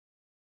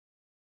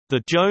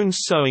The Jones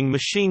Sewing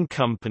Machine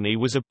Company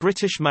was a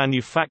British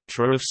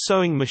manufacturer of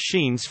sewing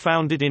machines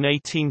founded in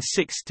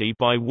 1860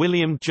 by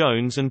William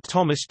Jones and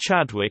Thomas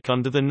Chadwick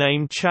under the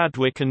name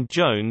Chadwick and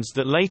Jones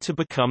that later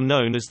become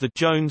known as the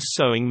Jones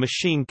Sewing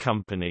Machine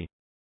Company.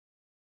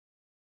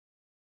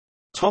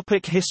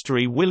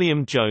 History.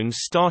 William Jones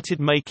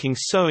started making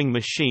sewing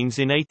machines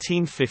in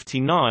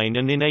 1859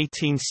 and in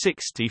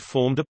 1860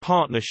 formed a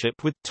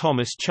partnership with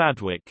Thomas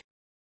Chadwick.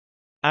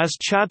 As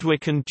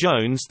Chadwick and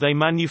Jones, they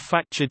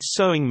manufactured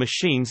sewing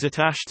machines at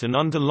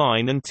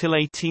Ashton-under-Lyne until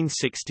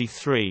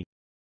 1863.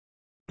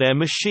 Their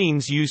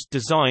machines used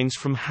designs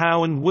from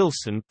Howe and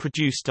Wilson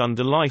produced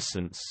under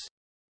license.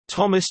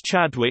 Thomas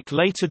Chadwick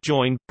later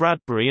joined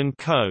Bradbury &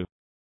 Co.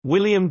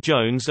 William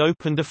Jones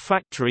opened a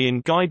factory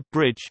in Guide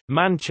Bridge,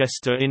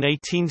 Manchester in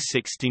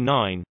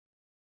 1869.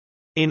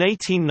 In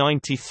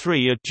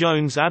 1893 a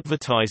Jones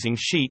advertising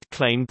sheet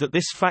claimed that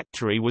this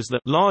factory was the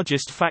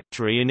largest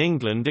factory in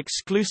England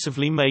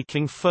exclusively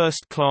making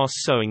first-class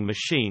sewing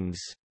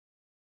machines.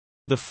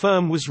 The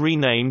firm was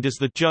renamed as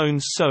the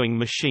Jones Sewing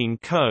Machine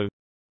Co.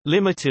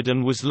 Limited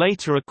and was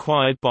later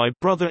acquired by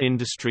Brother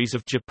Industries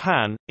of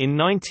Japan, in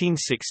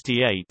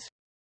 1968.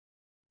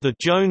 The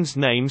Jones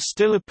name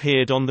still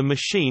appeared on the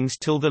machines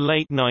till the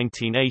late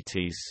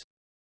 1980s.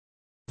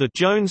 The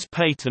Jones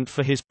patent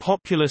for his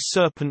popular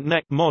serpent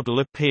neck model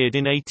appeared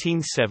in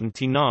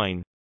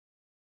 1879.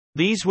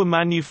 These were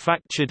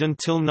manufactured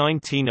until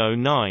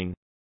 1909.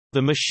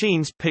 The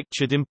machines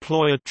pictured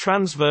employ a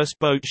transverse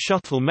boat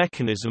shuttle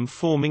mechanism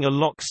forming a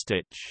lock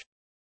stitch.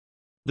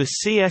 The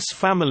CS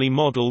family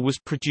model was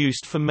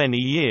produced for many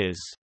years.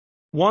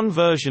 One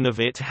version of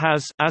it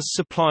has, as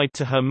supplied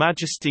to Her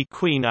Majesty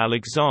Queen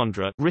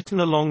Alexandra, written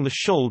along the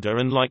shoulder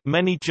and like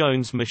many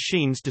Jones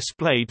machines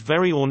displayed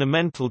very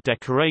ornamental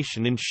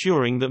decoration,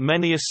 ensuring that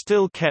many are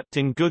still kept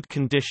in good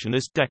condition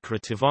as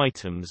decorative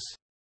items.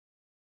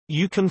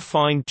 You can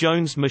find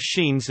Jones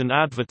machines and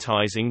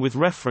advertising with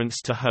reference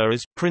to her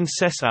as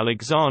Princess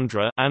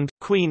Alexandra and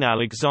Queen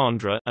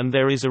Alexandra, and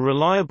there is a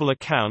reliable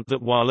account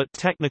that while at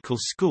technical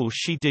school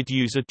she did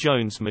use a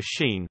Jones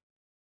machine.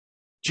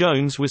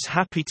 Jones was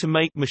happy to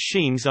make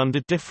machines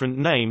under different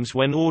names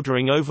when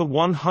ordering over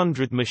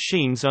 100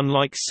 machines,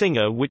 unlike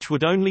Singer, which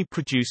would only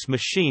produce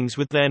machines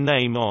with their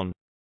name on.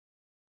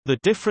 The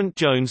different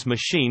Jones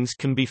machines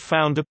can be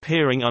found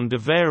appearing under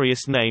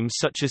various names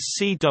such as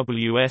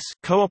CWS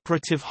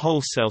Cooperative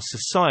Wholesale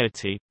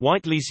Society,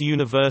 Whiteley's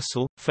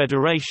Universal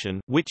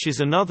Federation, which is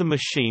another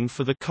machine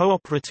for the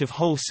Cooperative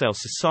Wholesale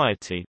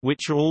Society,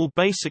 which are all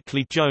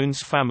basically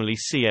Jones family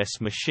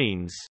CS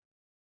machines.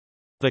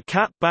 The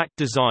cat-back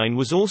design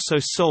was also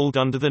sold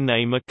under the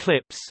name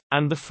Eclipse,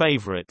 and the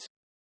Favorite.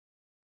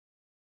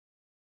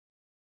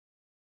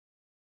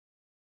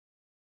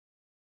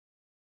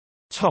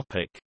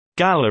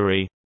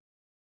 Gallery.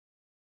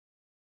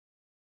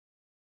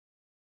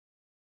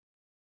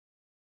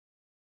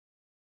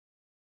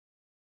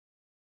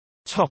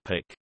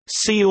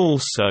 See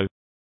also: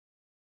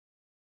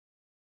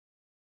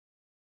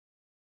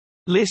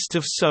 List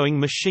of sewing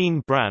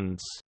machine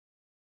brands.